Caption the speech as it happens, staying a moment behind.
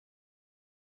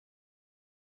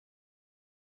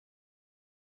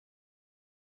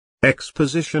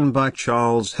Exposition by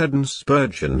Charles Haddon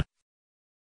Spurgeon.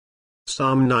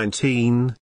 Psalm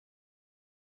 19.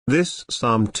 This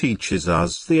psalm teaches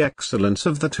us the excellence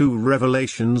of the two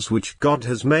revelations which God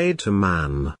has made to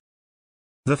man.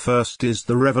 The first is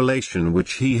the revelation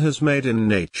which he has made in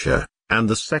nature, and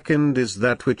the second is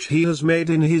that which he has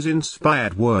made in his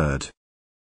inspired word.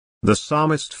 The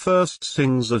psalmist first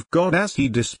sings of God as he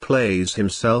displays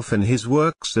himself in his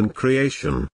works and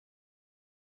creation.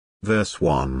 Verse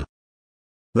 1.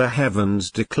 The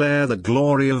heavens declare the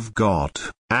glory of God,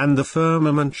 and the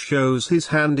firmament shows his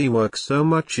handiwork. So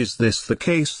much is this the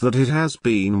case that it has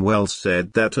been well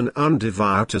said that an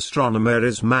undevout astronomer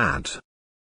is mad.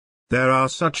 There are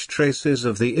such traces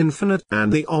of the infinite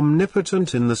and the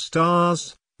omnipotent in the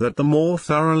stars, that the more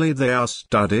thoroughly they are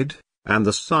studied, and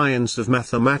the science of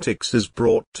mathematics is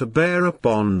brought to bear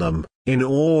upon them, in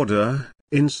order,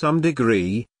 in some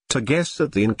degree, to guess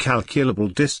at the incalculable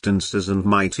distances and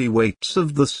mighty weights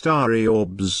of the starry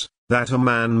orbs, that a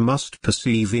man must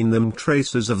perceive in them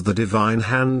traces of the divine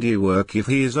handiwork if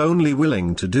he is only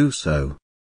willing to do so.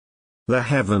 The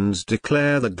heavens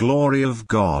declare the glory of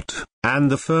God,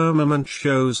 and the firmament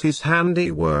shows his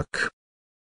handiwork.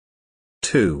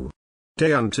 2.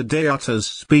 Day unto day utters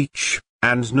speech,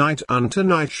 and night unto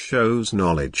night shows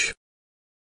knowledge.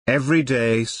 Every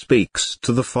day speaks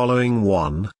to the following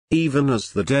one, even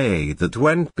as the day that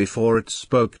went before it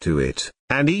spoke to it,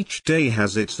 and each day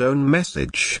has its own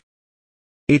message.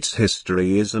 Its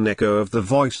history is an echo of the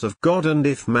voice of God, and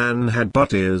if man had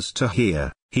but ears to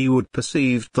hear, he would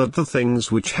perceive that the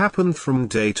things which happen from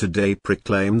day to day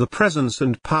proclaim the presence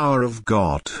and power of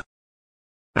God.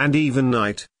 And even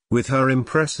night, with her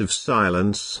impressive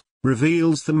silence,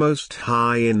 reveals the Most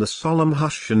High in the solemn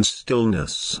hush and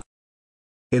stillness.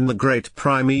 In the great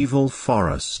primeval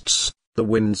forests, the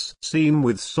winds seem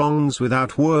with songs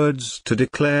without words to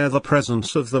declare the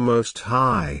presence of the Most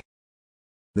High.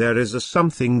 There is a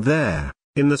something there,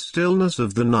 in the stillness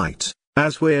of the night,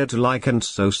 as weird-like and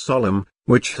so solemn,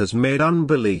 which has made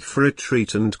unbelief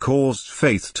retreat and caused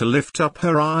faith to lift up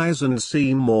her eyes and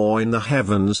see more in the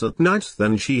heavens at night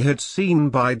than she had seen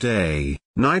by day.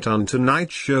 Night unto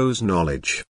night shows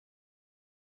knowledge.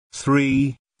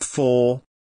 3, 4.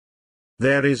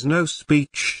 There is no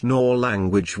speech nor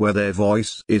language where their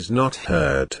voice is not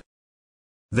heard.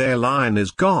 Their line is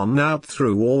gone out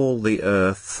through all the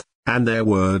earth, and their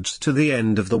words to the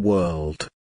end of the world.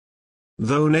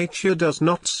 Though nature does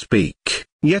not speak,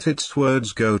 yet its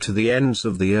words go to the ends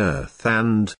of the earth,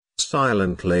 and,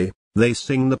 silently, they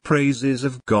sing the praises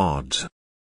of God.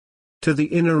 To the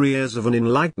inner ears of an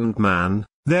enlightened man,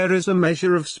 there is a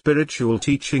measure of spiritual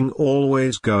teaching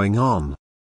always going on.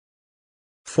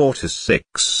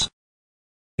 4-6.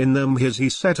 In them has he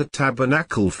set a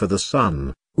tabernacle for the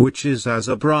sun, which is as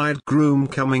a bridegroom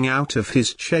coming out of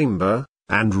his chamber,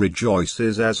 and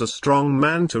rejoices as a strong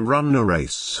man to run a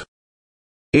race.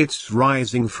 Its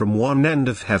rising from one end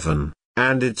of heaven,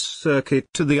 and its circuit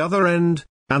to the other end,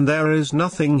 and there is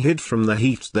nothing hid from the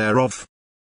heat thereof.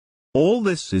 All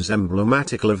this is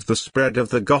emblematical of the spread of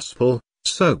the gospel,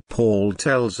 so Paul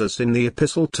tells us in the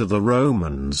epistle to the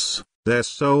Romans. Their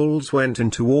souls went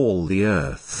into all the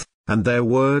earth, and their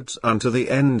words unto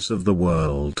the ends of the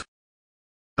world.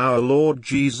 Our Lord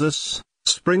Jesus,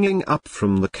 springing up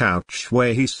from the couch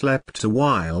where he slept a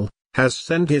while, has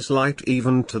sent his light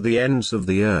even to the ends of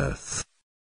the earth.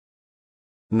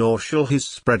 Nor shall his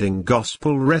spreading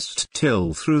gospel rest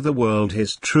till through the world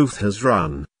his truth has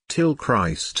run, till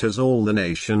Christ has all the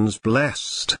nations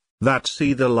blessed, that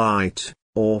see the light,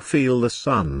 or feel the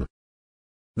sun.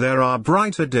 There are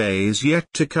brighter days yet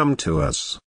to come to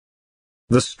us.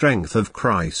 The strength of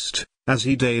Christ, as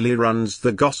he daily runs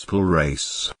the gospel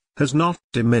race, has not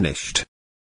diminished.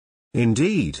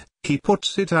 Indeed, he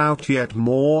puts it out yet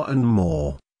more and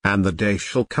more, and the day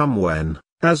shall come when,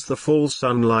 as the full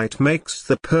sunlight makes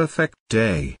the perfect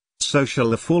day, so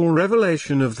shall the full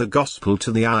revelation of the gospel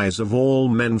to the eyes of all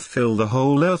men fill the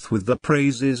whole earth with the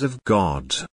praises of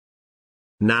God.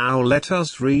 Now let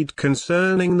us read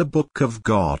concerning the book of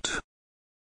God.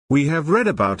 We have read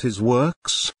about his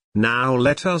works, now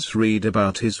let us read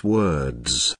about his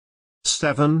words.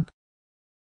 7.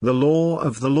 The law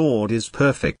of the Lord is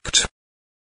perfect.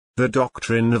 The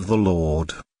doctrine of the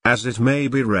Lord, as it may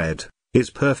be read,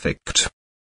 is perfect.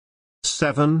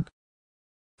 7.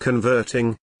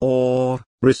 Converting, or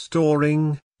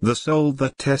restoring, the soul.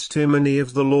 The testimony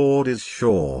of the Lord is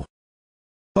sure.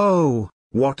 Oh,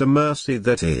 what a mercy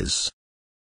that is!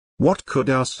 What could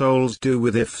our souls do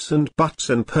with ifs and buts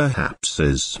and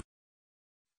perhapses?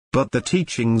 But the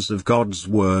teachings of God's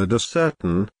word are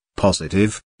certain,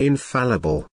 positive,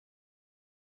 infallible.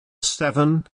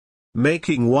 7.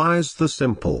 making wise the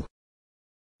simple.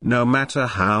 No matter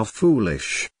how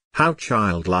foolish, how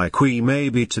childlike we may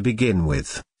be to begin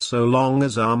with, so long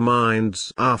as our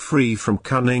minds are free from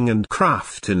cunning and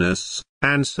craftiness,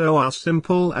 and so are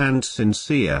simple and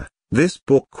sincere, this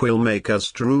book will make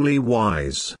us truly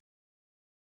wise.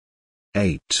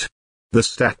 8. The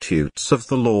statutes of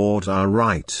the Lord are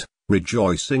right,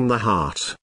 rejoicing the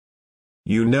heart.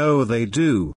 You know they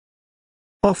do.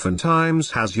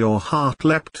 Oftentimes has your heart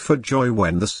leapt for joy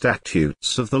when the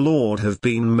statutes of the Lord have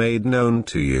been made known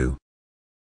to you.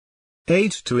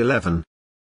 8-11.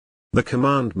 The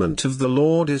commandment of the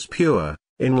Lord is pure,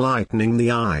 enlightening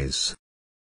the eyes.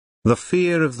 The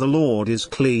fear of the Lord is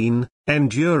clean,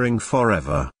 enduring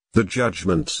forever. The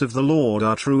judgments of the Lord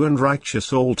are true and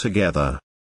righteous altogether.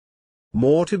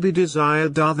 More to be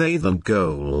desired are they than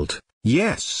gold,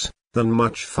 yes, than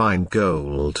much fine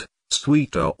gold,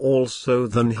 sweeter also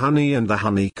than honey and the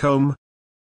honeycomb.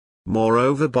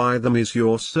 Moreover by them is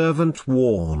your servant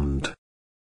warned.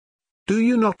 Do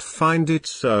you not find it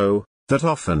so, that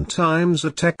oftentimes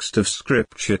a text of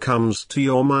Scripture comes to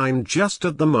your mind just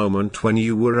at the moment when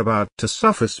you were about to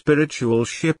suffer spiritual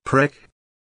shipwreck?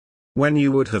 When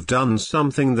you would have done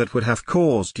something that would have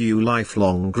caused you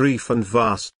lifelong grief and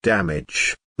vast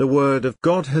damage, the Word of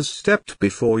God has stepped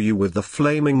before you with the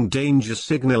flaming danger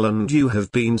signal and you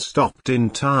have been stopped in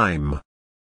time.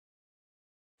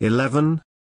 11.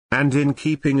 And in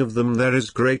keeping of them there is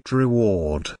great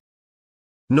reward.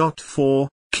 Not for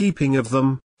keeping of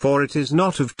them, for it is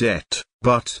not of debt,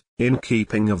 but in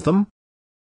keeping of them.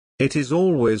 It is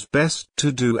always best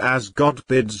to do as God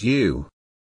bids you.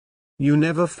 You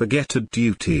never forget a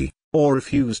duty, or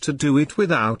refuse to do it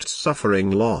without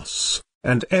suffering loss,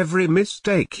 and every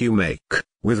mistake you make,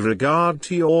 with regard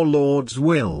to your Lord's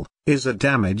will, is a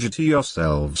damage to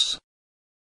yourselves.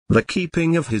 The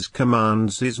keeping of His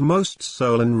commands is most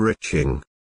soul-enriching.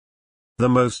 The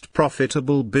most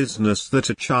profitable business that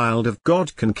a child of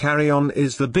God can carry on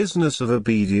is the business of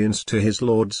obedience to his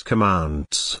Lord's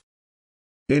commands.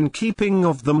 In keeping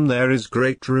of them there is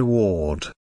great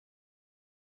reward.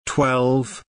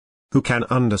 12. Who can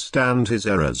understand his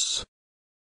errors?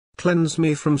 Cleanse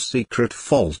me from secret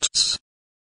faults.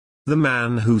 The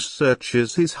man who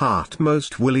searches his heart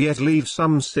most will yet leave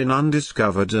some sin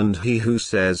undiscovered, and he who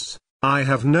says, I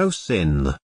have no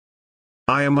sin,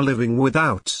 I am a living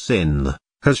without sin,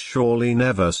 has surely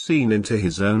never seen into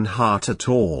his own heart at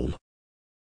all.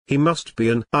 He must be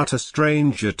an utter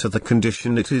stranger to the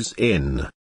condition it is in.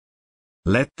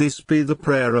 Let this be the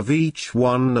prayer of each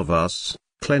one of us,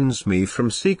 cleanse me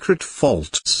from secret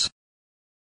faults.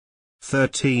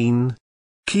 13.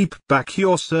 Keep back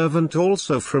your servant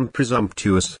also from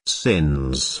presumptuous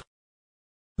sins.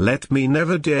 Let me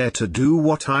never dare to do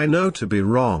what I know to be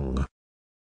wrong.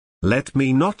 Let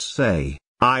me not say,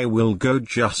 I will go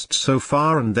just so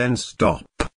far and then stop.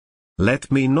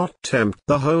 Let me not tempt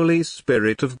the Holy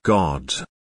Spirit of God.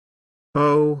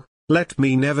 Oh, let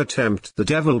me never tempt the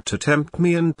devil to tempt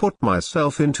me and put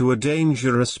myself into a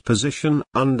dangerous position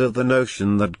under the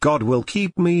notion that God will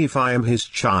keep me if I am his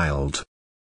child.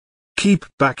 Keep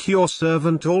back your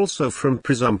servant also from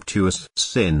presumptuous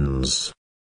sins.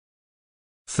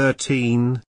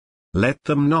 13. Let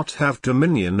them not have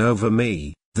dominion over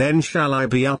me. Then shall I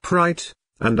be upright,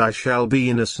 and I shall be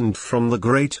innocent from the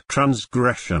great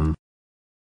transgression.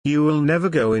 You will never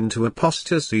go into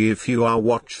apostasy if you are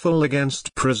watchful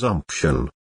against presumption.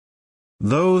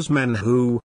 Those men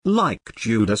who, like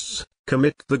Judas,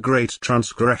 commit the great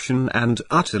transgression and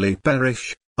utterly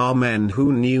perish, are men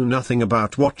who knew nothing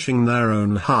about watching their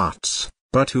own hearts,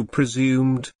 but who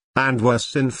presumed, and were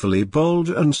sinfully bold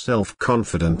and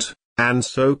self-confident, and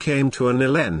so came to an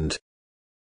ill end.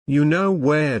 You know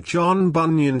where John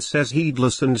Bunyan says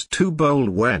heedless and too bold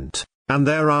went, and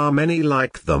there are many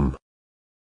like them.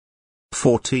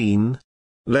 14.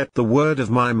 Let the word of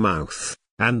my mouth,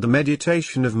 and the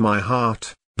meditation of my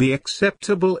heart, be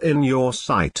acceptable in your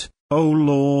sight, O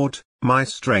Lord, my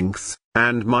strength,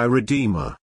 and my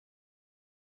Redeemer.